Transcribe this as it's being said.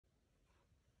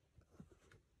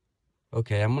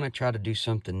Okay, I'm going to try to do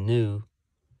something new,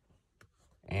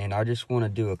 and I just want to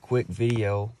do a quick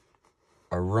video,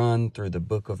 a run through the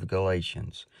book of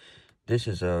Galatians. This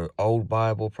is an old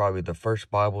Bible, probably the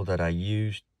first Bible that I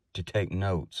used to take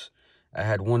notes. I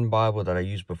had one Bible that I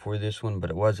used before this one, but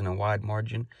it wasn't a wide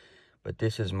margin. But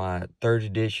this is my third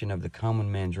edition of the Common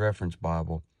Man's Reference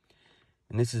Bible.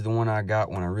 And this is the one I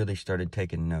got when I really started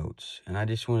taking notes. And I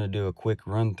just want to do a quick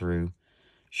run through,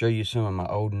 show you some of my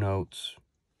old notes.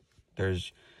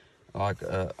 There's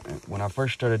when I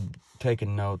first started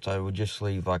taking notes, I would just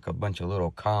leave like a bunch of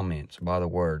little comments by the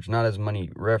words, not as many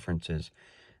references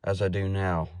as I do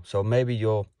now. So maybe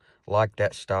you'll like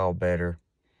that style better.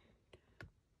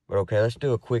 But okay, let's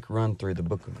do a quick run through the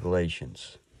book of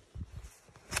Galatians.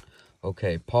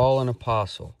 Okay, Paul, an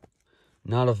apostle,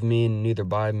 not of men, neither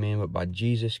by men, but by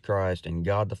Jesus Christ and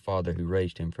God the Father who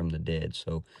raised him from the dead.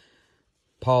 So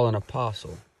Paul, an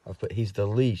apostle, he's the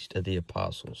least of the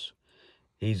apostles.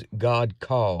 He's God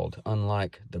called,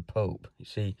 unlike the Pope. You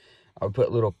see, I would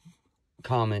put little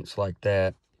comments like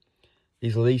that.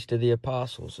 He's least of the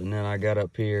apostles. And then I got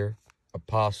up here,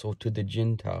 apostle to the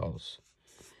Gentiles.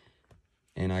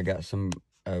 And I got some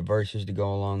verses to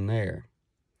go along there.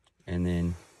 And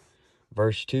then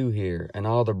verse 2 here, and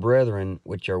all the brethren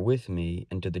which are with me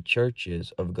into the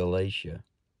churches of Galatia.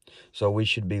 So we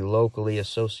should be locally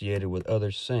associated with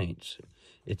other saints.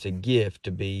 It's a gift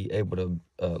to be able to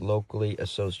locally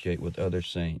associate with other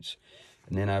saints.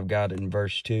 And then I've got in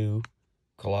verse 2,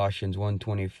 Colossians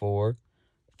 1:24,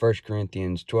 1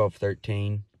 Corinthians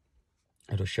 12:13.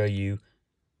 It'll show you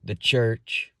the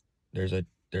church. There's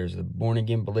the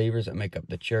born-again believers that make up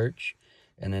the church,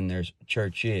 and then there's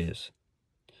churches.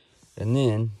 And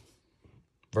then,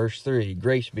 verse 3,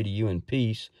 grace be to you and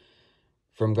peace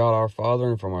from God our Father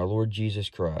and from our Lord Jesus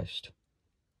Christ.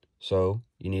 So,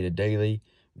 you need a daily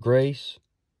grace,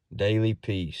 daily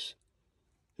peace,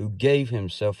 who gave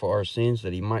himself for our sins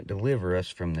that he might deliver us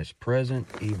from this present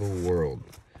evil world.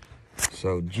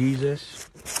 So, Jesus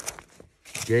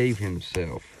gave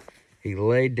himself. He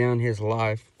laid down his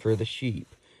life for the sheep.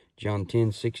 John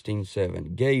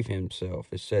 10:16-7. Gave himself,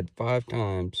 is said 5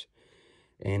 times,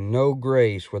 and no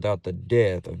grace without the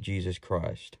death of Jesus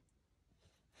Christ.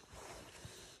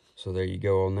 So there you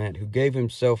go on that. Who gave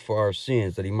himself for our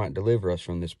sins that he might deliver us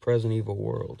from this present evil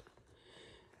world.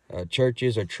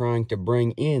 Churches are trying to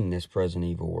bring in this present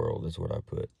evil world, is what I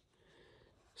put.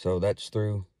 So that's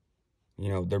through,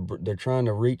 they're trying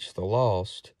to reach the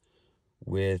lost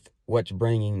with what's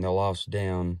bringing the lost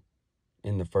down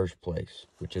in the first place,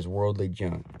 which is worldly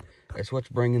junk. That's what's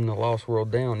bringing the lost world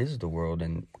down, is the world.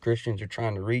 And Christians are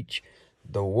trying to reach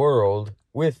the world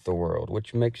with the world,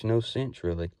 which makes no sense,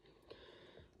 really.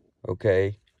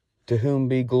 Okay, to whom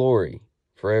be glory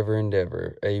forever and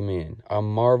ever. Amen. I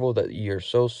marvel that ye are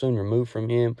so soon removed from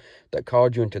him that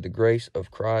called you into the grace of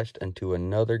Christ unto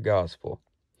another gospel.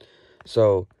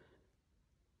 So,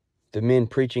 the men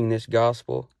preaching this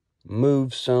gospel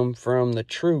move some from the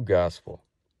true gospel,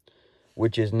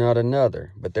 which is not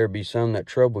another, but there be some that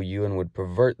trouble you and would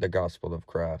pervert the gospel of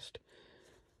Christ.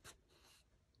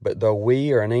 But though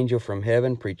we or an angel from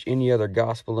heaven preach any other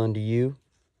gospel unto you,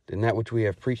 then that which we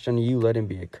have preached unto you, let him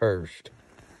be accursed.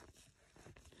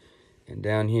 And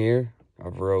down here,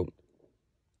 I've wrote,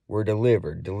 we're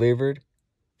delivered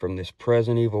from this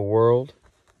present evil world,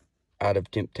 out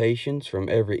of temptations, from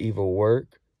every evil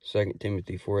work, 2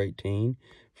 Timothy 4:18,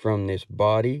 from this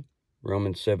body,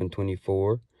 Romans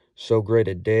 7:24, so great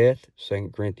a death,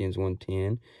 2 Corinthians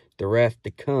 1:10, the wrath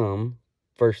to come,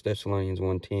 1 Thessalonians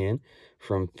 1:10,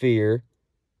 from fear,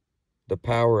 the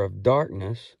power of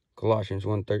darkness, Colossians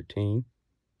 1:13.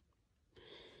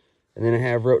 And then I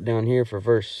have wrote down here for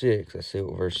verse 6. Let's see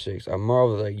what verse 6. I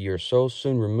marvel that you are so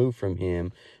soon removed from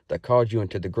him that called you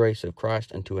into the grace of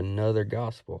Christ unto another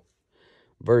gospel.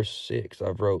 Verse 6,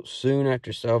 I've wrote, soon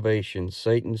after salvation,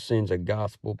 Satan sends a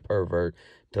gospel pervert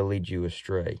to lead you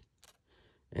astray.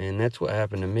 And that's what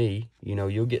happened to me.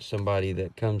 You'll get somebody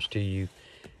that comes to you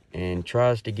and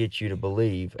tries to get you to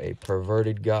believe a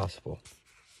perverted gospel.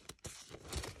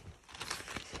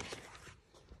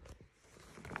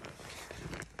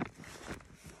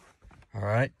 All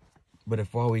right, but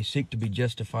if while we seek to be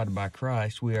justified by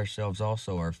Christ, we ourselves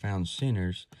also are found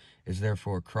sinners, is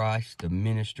therefore Christ the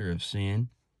minister of sin?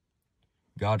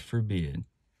 God forbid.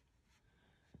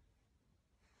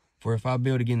 For if I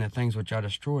build again the things which I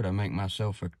destroyed, I make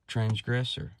myself a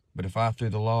transgressor. But if I through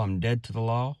the law am dead to the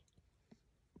law,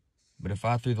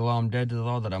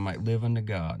 that I might live unto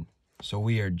God. So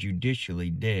we are judicially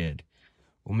dead.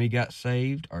 When we got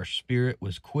saved, our spirit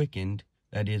was quickened,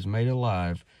 that is, made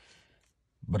alive,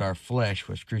 but our flesh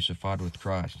was crucified with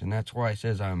Christ. And that's why it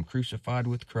says, I am crucified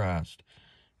with Christ.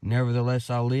 Nevertheless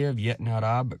I live, yet not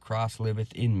I, but Christ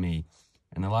liveth in me.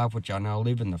 And the life which I now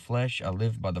live in the flesh, I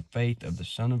live by the faith of the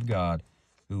Son of God,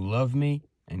 who loved me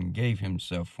and gave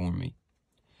himself for me.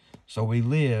 So we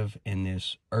live in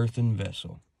this earthen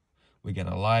vessel. We got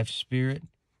a life spirit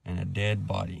and a dead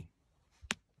body.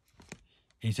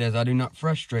 He says, I do not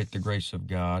frustrate the grace of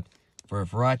God, for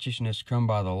if righteousness come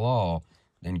by the law,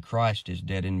 then Christ is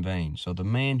dead in vain. So the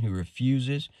man who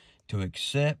refuses to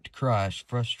accept Christ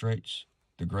frustrates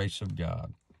the grace of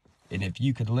God. And if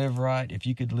you could live right, if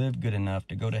you could live good enough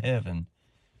to go to heaven,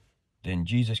 then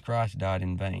Jesus Christ died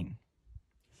in vain.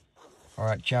 All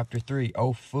right, chapter 3.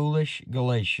 O foolish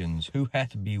Galatians, who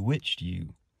hath bewitched you?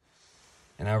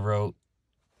 And I wrote,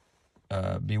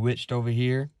 bewitched over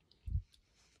here.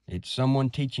 It's someone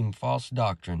teaching false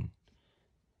doctrine.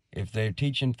 If they're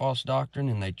teaching false doctrine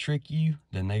and they trick you,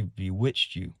 then they've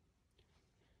bewitched you.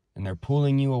 And they're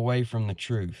pulling you away from the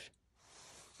truth.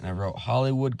 And I wrote,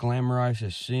 Hollywood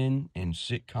glamorizes sin in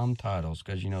sitcom titles,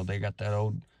 because, you know, they got that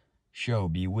old show,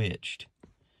 Bewitched.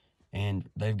 And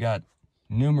they've got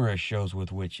numerous shows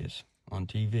with witches on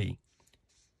TV.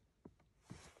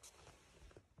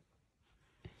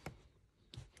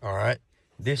 All right.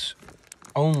 This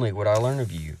only would I learn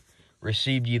of you.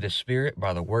 Received ye the Spirit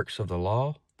by the works of the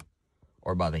law,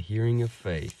 or by the hearing of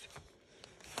faith?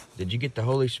 Did you get the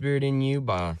Holy Spirit in you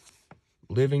by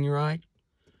living right?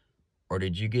 Or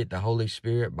did you get the Holy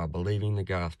Spirit by believing the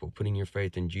gospel, putting your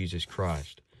faith in Jesus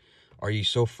Christ? Are you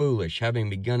so foolish? Having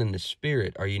begun in the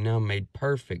Spirit, are you now made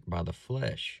perfect by the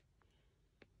flesh?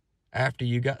 After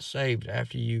you got saved,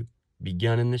 after you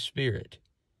begun in the Spirit,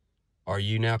 are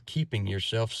you now keeping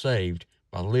yourself saved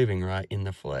by living right in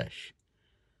the flesh?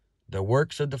 The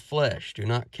works of the flesh do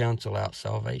not cancel out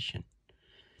salvation.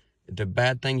 The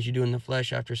bad things you do in the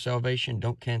flesh after salvation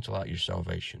don't cancel out your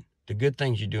salvation. The good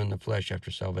things you do in the flesh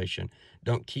after salvation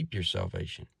don't keep your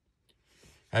salvation.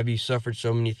 Have you suffered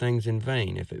so many things in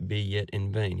vain, if it be yet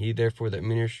in vain? He therefore that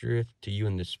ministereth to you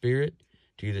in the Spirit,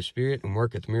 to you the Spirit, and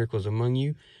worketh miracles among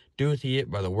you, doeth he it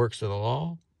by the works of the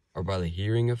law, or by the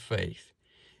hearing of faith?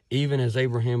 Even as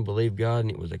Abraham believed God,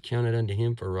 and it was accounted unto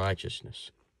him for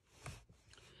righteousness.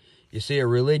 You see, a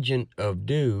religion of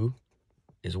do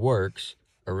is works,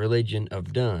 a religion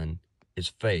of done is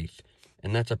faith,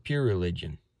 and that's a pure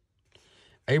religion.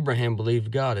 Abraham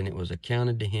believed God, and it was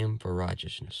accounted to him for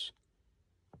righteousness.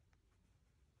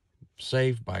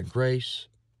 Saved by grace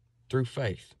through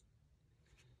faith.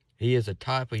 He is a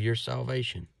type of your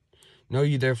salvation. Know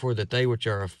ye therefore that they which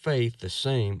are of faith, the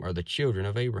same are the children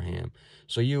of Abraham.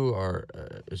 So you are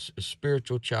a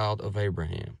spiritual child of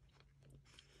Abraham.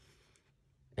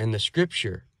 And the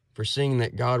scripture, foreseeing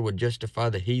that God would justify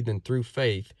the heathen through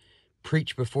faith,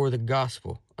 preached before the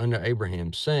gospel unto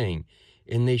Abraham, saying,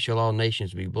 in thee shall all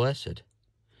nations be blessed.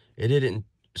 It didn't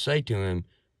say to him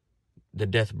the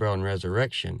death, burial, and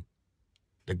resurrection.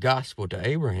 The gospel to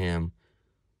Abraham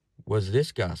was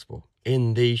this gospel.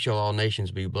 In thee shall all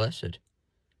nations be blessed.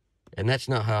 And that's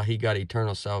not how he got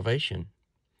eternal salvation.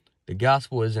 The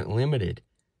gospel isn't limited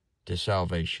to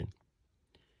salvation.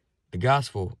 The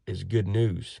gospel is good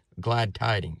news, glad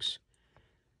tidings.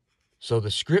 So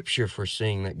the scripture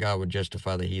foreseeing that God would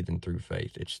justify the heathen through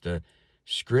faith, it's the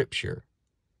scripture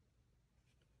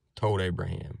told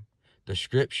Abraham. The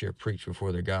scripture preached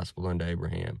before the gospel unto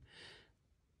Abraham.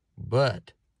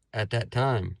 But at that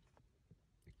time,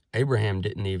 Abraham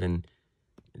didn't even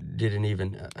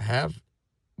have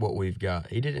what we've got.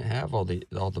 He didn't have all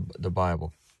the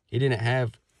Bible. He didn't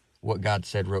have what God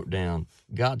said wrote down.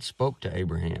 God spoke to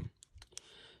Abraham.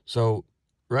 So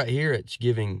right here it's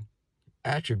giving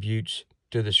attributes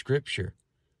to the scripture.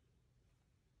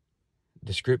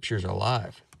 The scripture's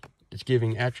alive. It's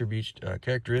giving attributes,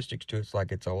 characteristics to it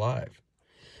like it's alive.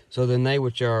 So then they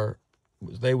which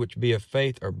be of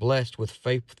faith are blessed with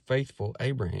faithful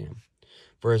Abraham.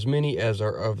 For as many as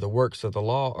are of the works of the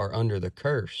law are under the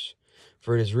curse.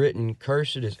 For it is written,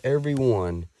 cursed is every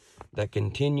one that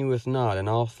continueth not in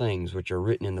all things which are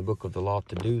written in the book of the law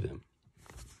to do them.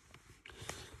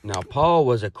 Now Paul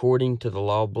was according to the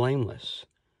law blameless.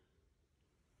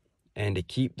 And to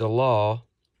keep the law,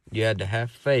 you had to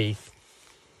have faith,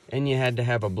 and you had to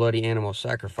have a bloody animal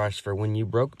sacrifice for when you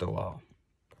broke the law.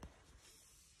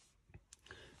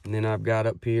 And then I've got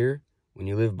up here, when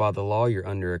you live by the law, you're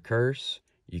under a curse.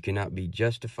 You cannot be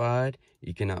justified.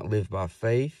 You cannot live by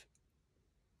faith.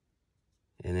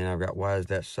 And then I've got, why is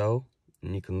that so?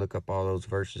 And you can look up all those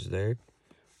verses there.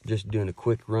 Just doing a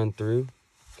quick run through.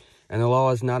 And the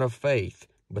law is not of faith,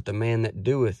 but the man that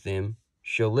doeth them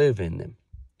shall live in them.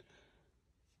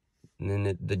 And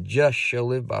then the just shall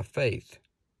live by faith.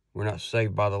 We're not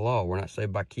saved by the law. We're not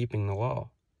saved by keeping the law.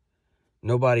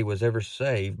 Nobody was ever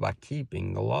saved by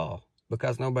keeping the law,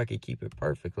 because nobody could keep it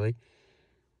perfectly.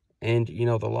 And,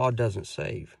 the law doesn't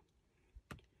save.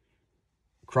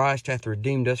 Christ hath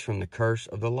redeemed us from the curse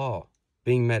of the law,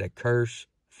 being made a curse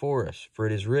for us. For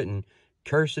it is written,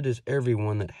 Cursed is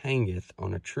everyone that hangeth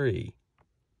on a tree.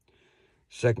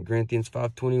 2 Corinthians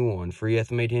 5:21, For he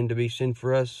hath made him to be sin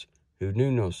for us, who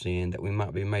knew no sin, that we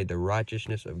might be made the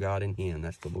righteousness of God in him.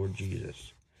 That's the Lord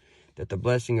Jesus. That the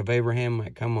blessing of Abraham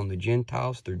might come on the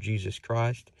Gentiles through Jesus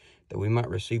Christ, that we might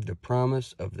receive the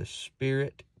promise of the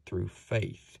Spirit through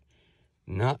faith,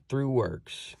 not through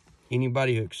works.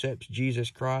 Anybody who accepts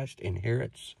Jesus Christ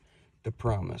inherits the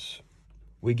promise.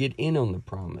 We get in on the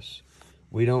promise.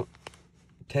 We don't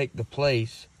take the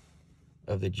place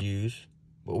of the Jews,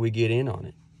 but we get in on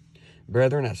it.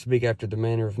 Brethren, I speak after the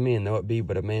manner of men, though it be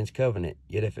but a man's covenant.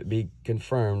 Yet if it be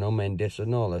confirmed, no man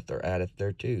disannulleth or addeth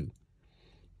thereto.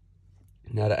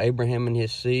 Now to Abraham and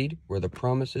his seed were the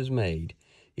promises made.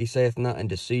 He saith not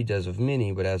unto seeds as of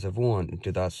many, but as of one, and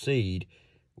to thy seed,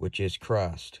 which is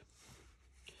Christ.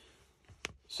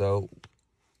 So,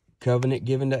 covenant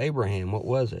given to Abraham, what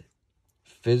was it?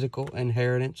 Physical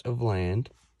inheritance of land,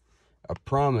 a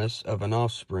promise of an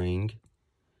offspring,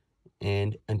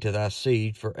 and unto thy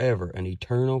seed forever, an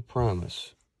eternal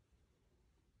promise.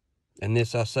 And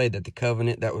this I say, that the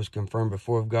covenant that was confirmed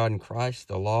before of God in Christ,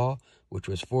 the law, which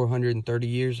was 430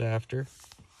 years after,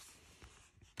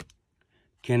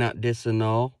 cannot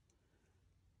disannul,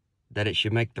 that it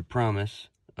should make the promise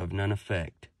of none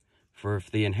effect. For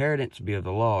if the inheritance be of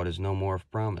the law, it is no more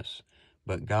of promise.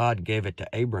 But God gave it to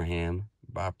Abraham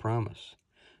by promise.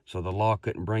 So the law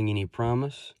couldn't bring any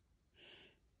promise.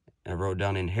 I wrote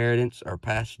down inheritance are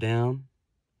passed down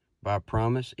by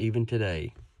promise even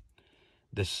today.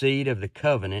 The seed of the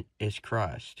covenant is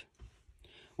Christ.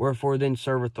 Wherefore then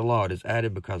serveth the law? It is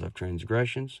added because of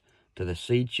transgressions, till the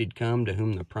seed should come to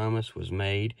whom the promise was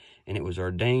made, and it was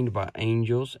ordained by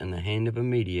angels in the hand of a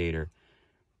mediator.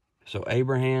 So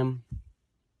Abraham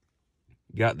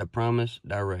got the promise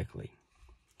directly.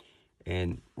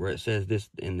 And where it says this,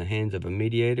 in the hands of a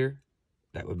mediator,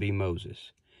 that would be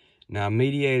Moses. Now, a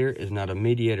mediator is not a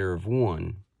mediator of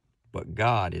one, but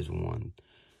God is one.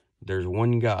 There's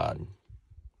one God.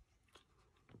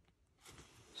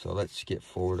 So let's skip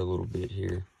forward a little bit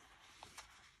here.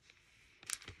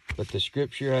 But the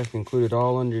scripture hath concluded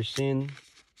all under sin,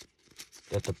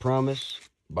 that the promise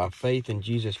by faith in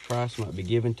Jesus Christ might be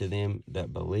given to them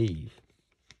that believe.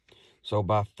 So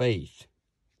by faith.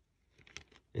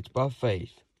 It's by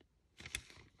faith.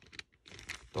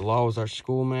 The law is our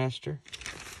schoolmaster.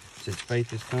 Since faith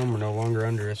has come, we're no longer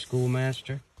under a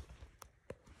schoolmaster.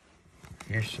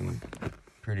 Here's some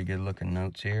pretty good looking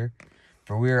notes here.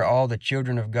 For we are all the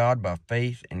children of God by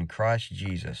faith in Christ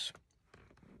Jesus.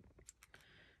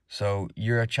 So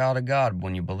you're a child of God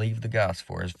when you believe the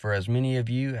gospel. For as many of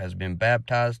you as been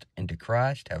baptized into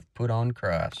Christ have put on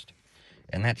Christ.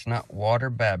 And that's not water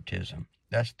baptism.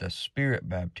 That's the Spirit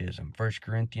baptism. 1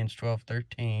 Corinthians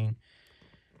 12:13,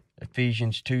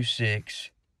 Ephesians 2:6.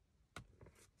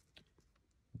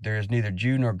 There is neither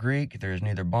Jew nor Greek, there is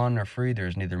neither bond nor free, there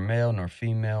is neither male nor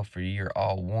female, for ye are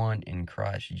all one in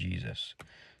Christ Jesus.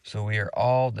 So we are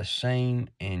all the same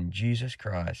in Jesus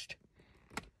Christ.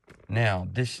 Now,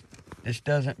 this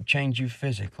doesn't change you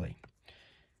physically.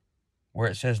 Where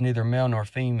it says neither male nor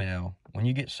female, when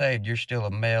you get saved, you're still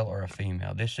a male or a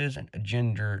female. This isn't a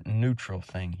gender neutral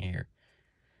thing here.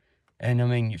 And I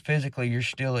mean, physically, you're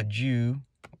still a Jew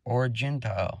or a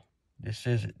Gentile.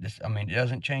 It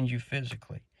doesn't change you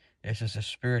physically. This is a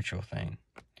spiritual thing.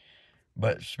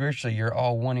 But spiritually, you're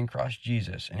all one in Christ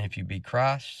Jesus. And if you be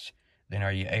Christ's, then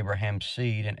are you Abraham's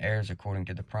seed and heirs according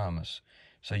to the promise.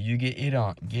 So you get in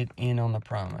on the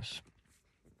promise.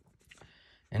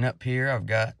 And up here, I've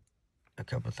got a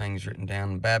couple of things written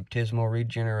down. Baptismal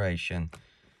regeneration.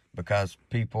 Because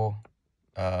people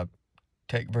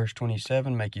take verse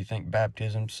 27, make you think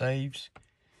baptism saves.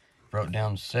 Wrote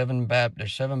down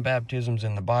there's seven baptisms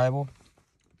in the Bible.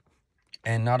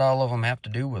 And not all of them have to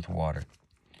do with water.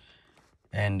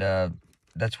 And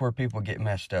that's where people get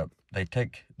messed up. They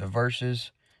take the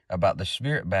verses about the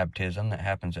Spirit baptism that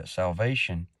happens at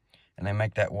salvation, and they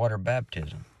make that water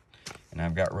baptism. And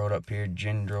I've got wrote up here,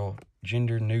 gender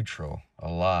neutral, a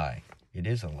lie. It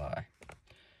is a lie.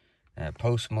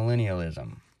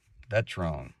 Post-millennialism, that's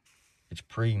wrong. It's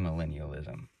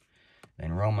pre-millennialism.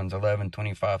 And Romans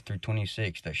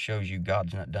 11:25-26, that shows you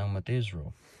God's not done with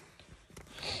Israel.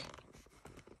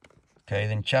 Okay,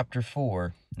 then chapter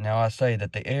 4. Now I say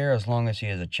that the heir, as long as he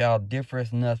is a child,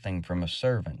 differeth nothing from a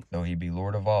servant, though he be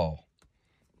Lord of all.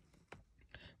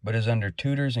 but is under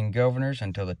tutors and governors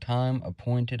until the time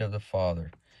appointed of the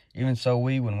Father. Even so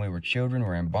we, when we were children,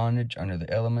 were in bondage under the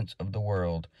elements of the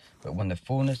world. But when the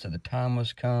fullness of the time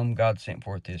was come, God sent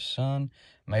forth his Son,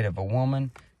 made of a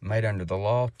woman, made under the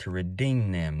law, to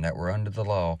redeem them that were under the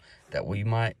law, that we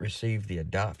might receive the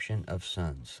adoption of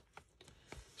sons.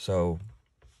 So,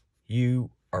 you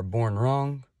are born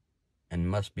wrong and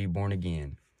must be born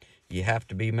again. You have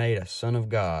to be made a son of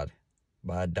God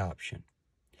by adoption.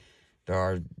 There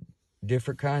are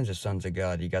different kinds of sons of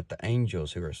God. You got the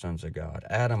angels who are sons of God.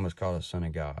 Adam was called a son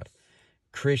of God.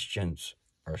 Christians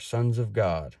are sons of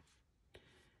God.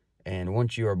 And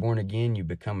once you are born again, you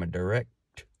become a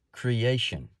direct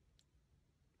creation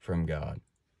from God.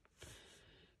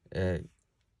 And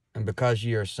because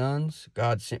ye are sons,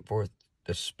 God sent forth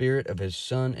the Spirit of his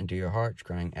Son into your hearts,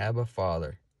 crying, Abba,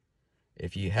 Father.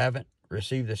 If you haven't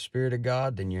received the Spirit of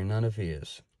God, then you're none of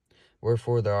his.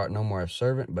 Wherefore thou art no more a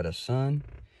servant, but a son.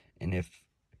 And if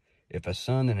a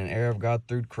son, then an heir of God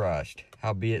through Christ.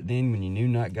 Howbeit then, when you knew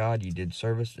not God, ye did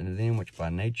service unto them which by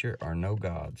nature are no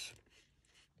gods.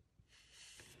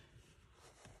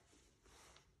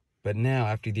 But now,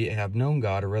 after ye have known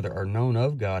God, or rather are known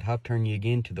of God, how turn ye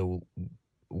again to the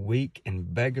weak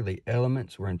and beggarly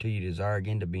elements whereunto you desire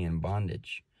again to be in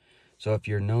bondage? So if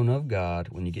you're known of God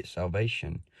when you get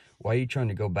salvation, why are you trying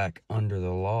to go back under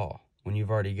the law when you've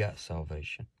already got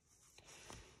salvation?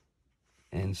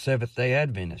 And Seventh-day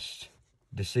Adventists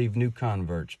deceive new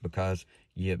converts because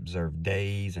you observe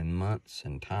days and months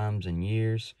and times and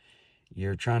years.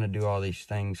 You're trying to do all these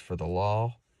things for the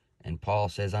law. And Paul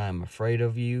says, I am afraid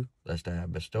of you, lest I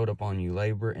have bestowed upon you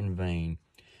labor in vain.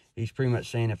 He's pretty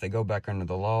much saying if they go back under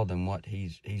the law, then what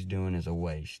he's doing is a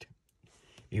waste.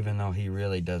 Even though he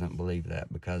really doesn't believe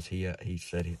that, because he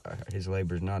said his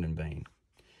labor is not in vain.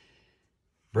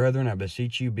 Brethren, I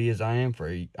beseech you, be as I am, for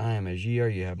I am as ye are.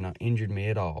 You have not injured me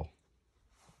at all.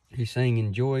 He's saying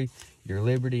enjoy your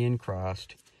liberty in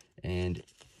Christ, and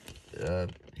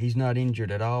he's not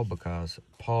injured at all because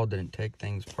Paul didn't take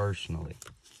things personally.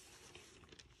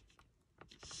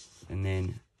 And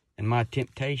then, and my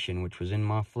temptation, which was in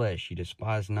my flesh, ye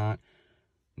despised not,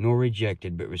 nor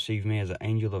rejected, but received me as an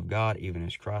angel of God, even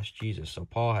as Christ Jesus. So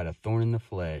Paul had a thorn in the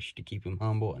flesh to keep him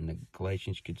humble, and the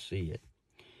Galatians could see it.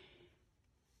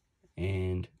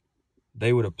 And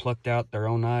they would have plucked out their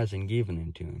own eyes and given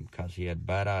them to him, because he had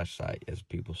bad eyesight, as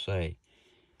people say.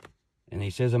 And he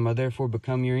says, I may therefore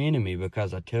become your enemy,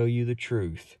 because I tell you the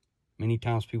truth. Many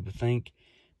times people think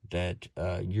that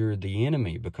you're the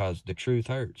enemy because the truth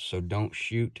hurts, so don't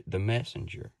shoot the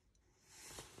messenger.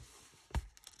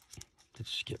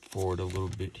 Let's skip forward a little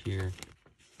bit here.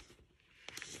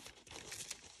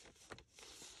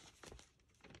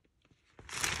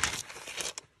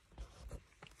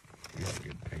 Here's a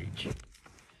good page.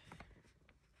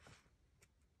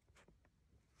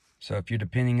 So if you're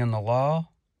depending on the law,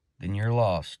 then you're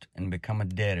lost and become a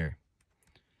debtor.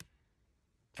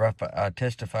 For I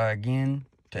testify again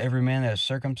to every man that is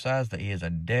circumcised that he is a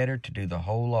debtor to do the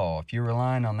whole law. If you're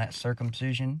relying on that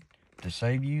circumcision to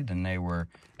save you, then they were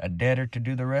a debtor to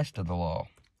do the rest of the law.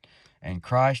 And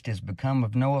Christ is become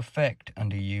of no effect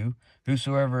unto you.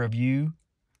 Whosoever of you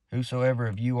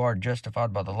are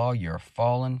justified by the law, you are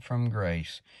fallen from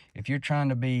grace. If you're trying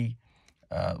to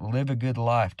live a good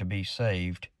life to be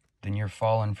saved, then you're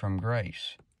fallen from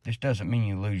grace. This doesn't mean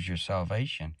you lose your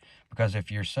salvation, because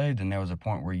if you're saved, then there was a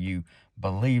point where you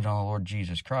believed on the Lord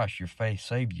Jesus Christ, your faith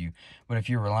saved you. But if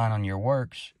you're relying on your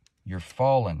works, you're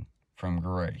fallen from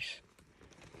grace.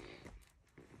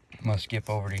 I'm going to skip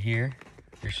over to here.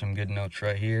 Here's some good notes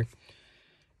right here.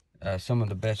 Some of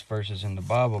the best verses in the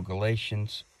Bible,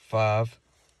 Galatians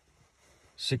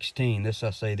 5:16. This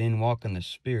I say, then walk in the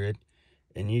Spirit,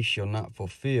 and ye shall not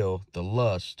fulfill the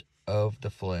lust of the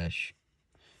flesh.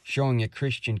 Showing a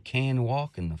Christian can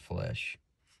walk in the flesh.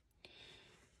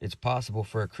 It's possible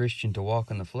for a Christian to walk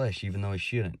in the flesh, even though he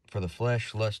shouldn't. For the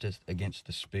flesh lusteth against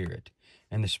the Spirit,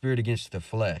 and the Spirit against the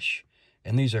flesh.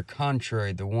 And these are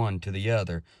contrary the one to the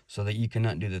other, so that you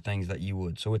cannot do the things that you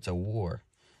would. So it's a war.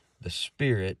 The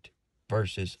Spirit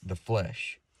versus the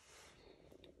flesh.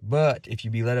 But if you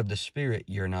be led of the Spirit,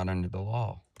 you're not under the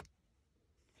law.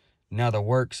 Now the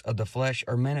works of the flesh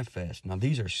are manifest. Now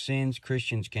these are sins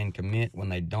Christians can commit when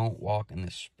they don't walk in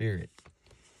the Spirit.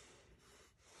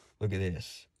 Look at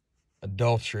this.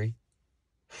 Adultery,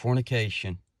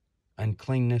 fornication,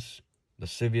 uncleanness,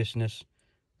 lasciviousness,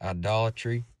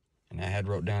 idolatry. And I had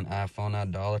wrote down iPhone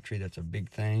idolatry. That's a big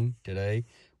thing today.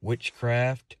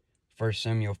 Witchcraft. 1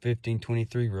 Samuel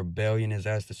 15:23. Rebellion is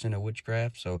as the sin of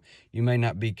witchcraft. So you may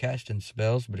not be casting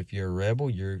spells, but if you're a rebel,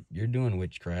 you're doing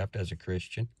witchcraft as a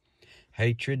Christian.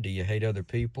 Hatred. Do you hate other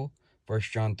people? 1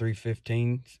 John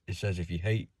 3:15, it says, if you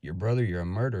hate your brother, you're a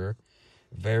murderer.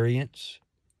 Variance,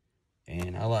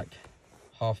 and I like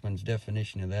Hoffman's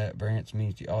definition of that. Variance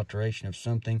means the alteration of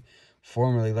something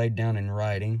formerly laid down in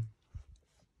writing.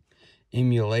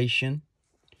 Emulation,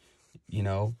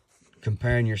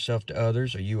 comparing yourself to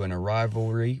others. Are you in a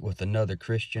rivalry with another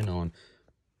Christian on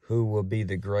who will be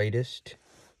the greatest?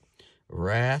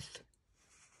 Wrath,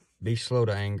 be slow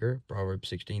to anger, Proverbs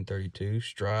 16:32.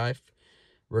 Strife,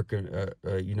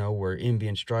 where envy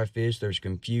and strife is, there's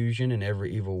confusion in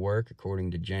every evil work,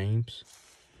 according to James.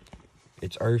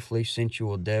 It's earthly,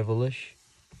 sensual, devilish,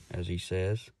 as he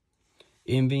says.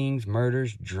 Envyings,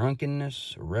 murders,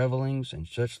 drunkenness, revelings, and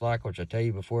such like, which I tell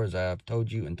you before, as I have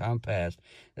told you in time past,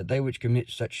 that they which commit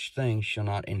such things shall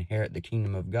not inherit the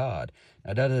kingdom of God.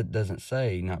 Now, that doesn't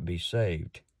say not be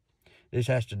saved. This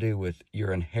has to do with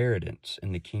your inheritance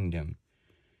in the kingdom.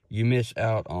 You miss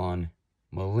out on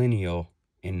millennial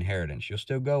inheritance. You'll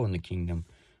still go in the kingdom,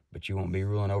 but you won't be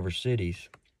ruling over cities.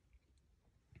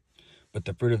 But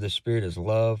the fruit of the Spirit is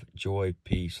love, joy,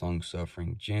 peace,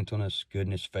 long-suffering, gentleness,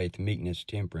 goodness, faith, meekness,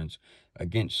 temperance.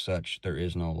 Against such there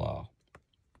is no law.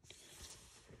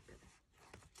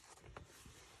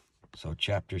 So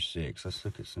chapter 6. Let's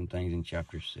look at some things in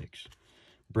chapter 6.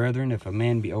 Brethren, if a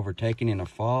man be overtaken in a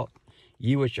fault,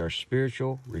 ye which are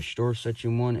spiritual, restore such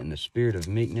an one in the spirit of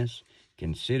meekness,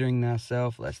 considering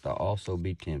thyself, lest thou also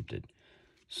be tempted.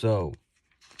 So,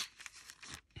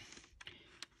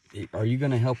 are you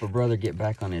going to help a brother get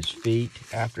back on his feet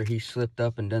after he slipped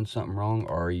up and done something wrong,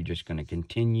 or are you just going to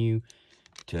continue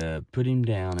to put him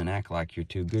down and act like you're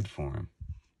too good for him?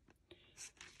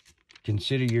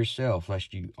 Consider yourself,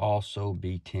 lest you also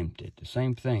be tempted. The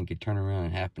same thing could turn around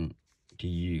and happen to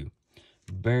you.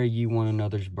 Bear ye one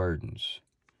another's burdens,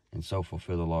 and so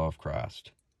fulfill the law of Christ.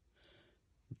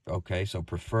 Okay, so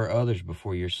prefer others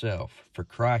before yourself. For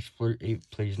Christ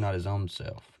pleased not his own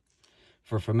self.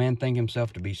 For if a man think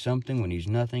himself to be something when he's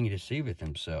nothing, he deceiveth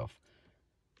himself.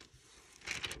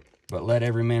 But let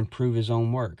every man prove his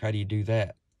own work. How do you do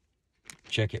that?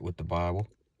 Check it with the Bible.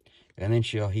 And then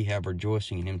shall he have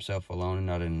rejoicing in himself alone and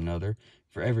not in another.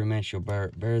 For every man shall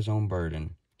bear his own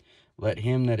burden. Let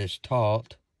him that is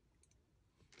taught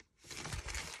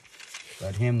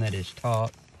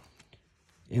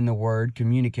in the word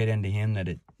communicate unto him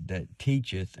that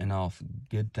teacheth in all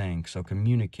good things. So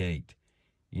communicate.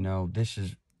 This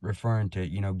is referring to,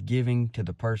 giving to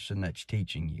the person that's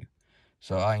teaching you.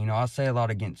 So, I say a lot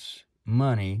against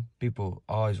money, people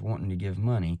always wanting to give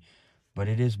money, but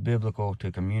it is biblical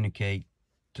to communicate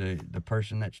to the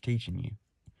person that's teaching you.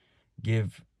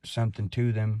 Give something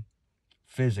to them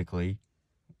physically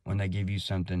when they give you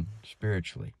something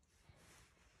spiritually.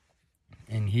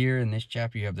 And here in this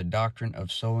chapter, you have the doctrine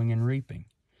of sowing and reaping.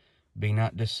 Be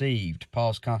not deceived.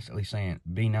 Paul's constantly saying,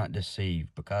 be not deceived,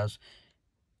 because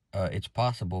it's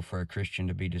possible for a Christian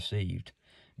to be deceived.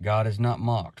 God is not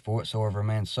mocked. For whatsoever a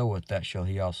man soweth, that shall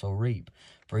he also reap.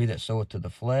 For he that soweth to the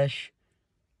flesh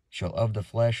shall of the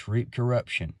flesh reap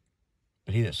corruption.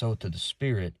 But he that soweth to the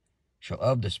Spirit shall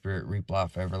of the Spirit reap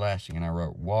life everlasting. And I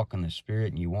wrote, walk in the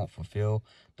Spirit, and you won't fulfill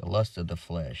the lust of the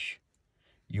flesh.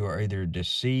 You are either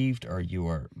deceived or you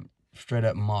are straight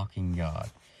up mocking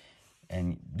God.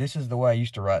 And this is the way I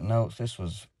used to write notes. This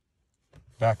was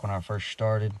back when I first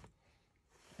started.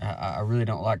 I really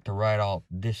don't like to write all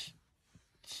this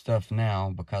stuff now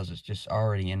because it's just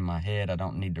already in my head. I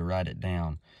don't need to write it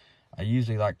down. I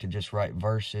usually like to just write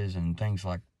verses and things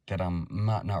like that I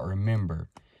might not remember.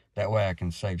 That way I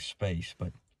can save space.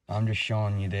 But I'm just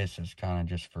showing you this as kind of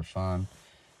just for fun.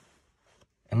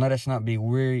 And let us not be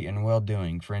weary in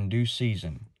well-doing, for in due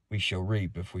season we shall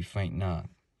reap if we faint not.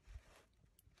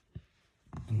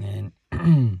 And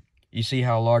then you see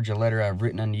how large a letter I have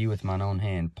written unto you with mine own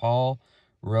hand. Paul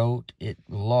wrote it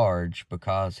large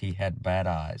because he had bad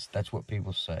eyes. That's what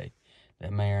people say.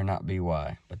 That may or not be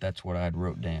why, but that's what I had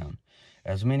wrote down.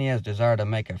 As many as desire to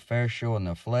make a fair show in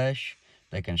the flesh,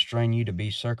 they constrain you to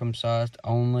be circumcised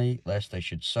only, lest they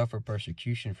should suffer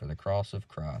persecution for the cross of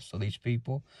Christ. So these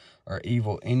people are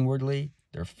evil inwardly.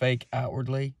 They're fake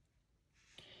outwardly.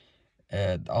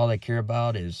 All they care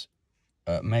about is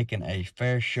making a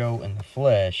fair show in the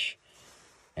flesh,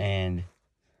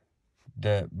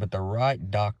 but the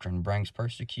right doctrine brings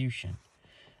persecution.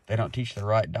 They don't teach the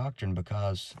right doctrine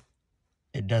because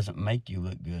it doesn't make you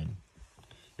look good.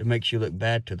 It makes you look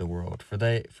bad to the world.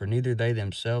 For neither they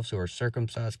themselves who are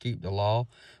circumcised keep the law,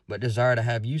 but desire to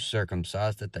have you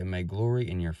circumcised, that they may glory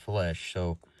in your flesh.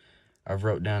 So I've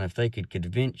wrote down, if they could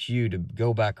convince you to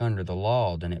go back under the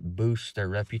law, then it boosts their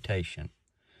reputation.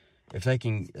 If they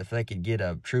could get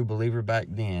a true believer back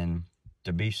then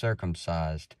to be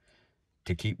circumcised,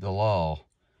 to keep the law,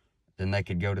 then they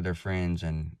could go to their friends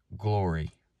and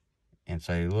glory and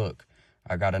say, look,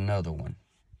 I got another one.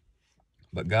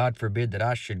 But God forbid that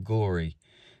I should glory,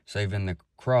 save in the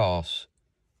cross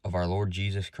of our Lord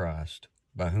Jesus Christ,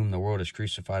 by whom the world is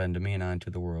crucified unto me and I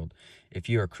unto the world. If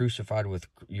you're crucified with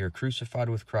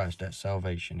Christ, that's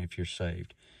salvation, if you're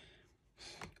saved.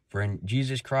 For in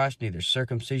Jesus Christ, neither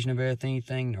circumcision availeth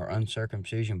anything, nor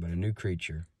uncircumcision, but a new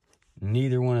creature.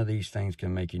 Neither one of these things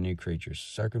can make you new creatures,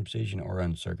 circumcision or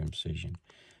uncircumcision.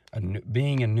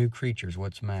 Being a new creature is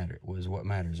what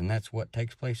matters, and that's what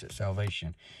takes place at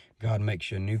salvation. God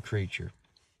makes you a new creature.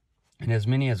 And as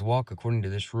many as walk according to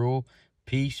this rule,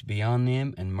 peace be on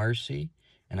them, and mercy,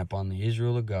 and upon the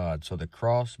Israel of God. So the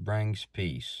cross brings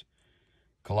peace.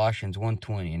 Colossians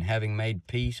 1:20, and having made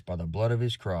peace by the blood of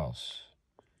his cross,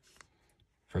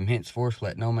 from henceforth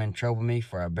let no man trouble me,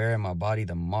 for I bear in my body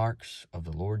the marks of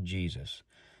the Lord Jesus.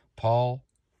 Paul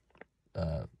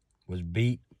was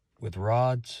beat with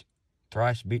rods,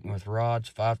 thrice beaten with rods,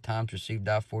 5 times received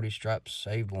 40 stripes,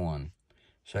 save one.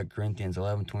 2 Corinthians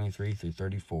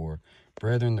 11:23-34.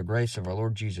 Brethren, the grace of our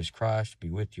Lord Jesus Christ be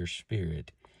with your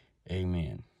spirit.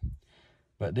 Amen.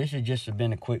 But this has just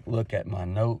been a quick look at my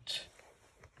notes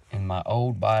in my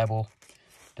old Bible,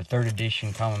 the 3rd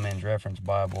edition Common Man's Reference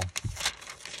Bible.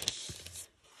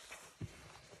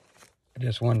 I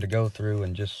just wanted to go through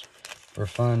and just for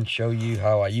fun show you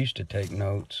how I used to take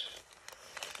notes.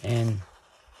 And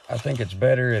I think it's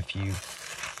better if you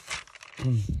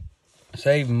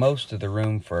save most of the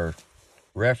room for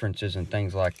references and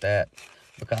things like that,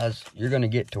 because you're going to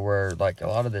get to where, like, a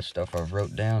lot of this stuff I've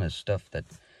wrote down is stuff that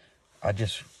I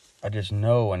just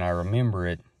know and I remember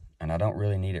it, and I don't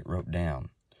really need it wrote down,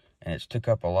 and it's took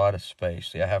up a lot of space.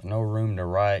 See, I have no room to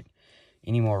write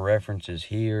any more references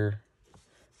here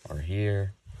or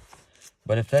here.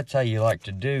 But if that's how you like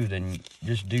to do, then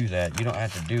just do that. You don't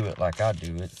have to do it like I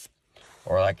do it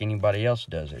or like anybody else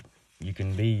does it. You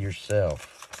can be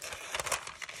yourself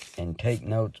and take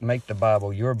notes. Make the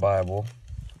Bible your Bible.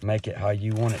 Make it how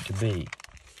you want it to be.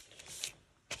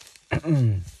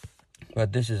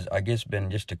 But this is, I guess, been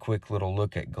just a quick little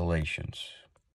look at Galatians.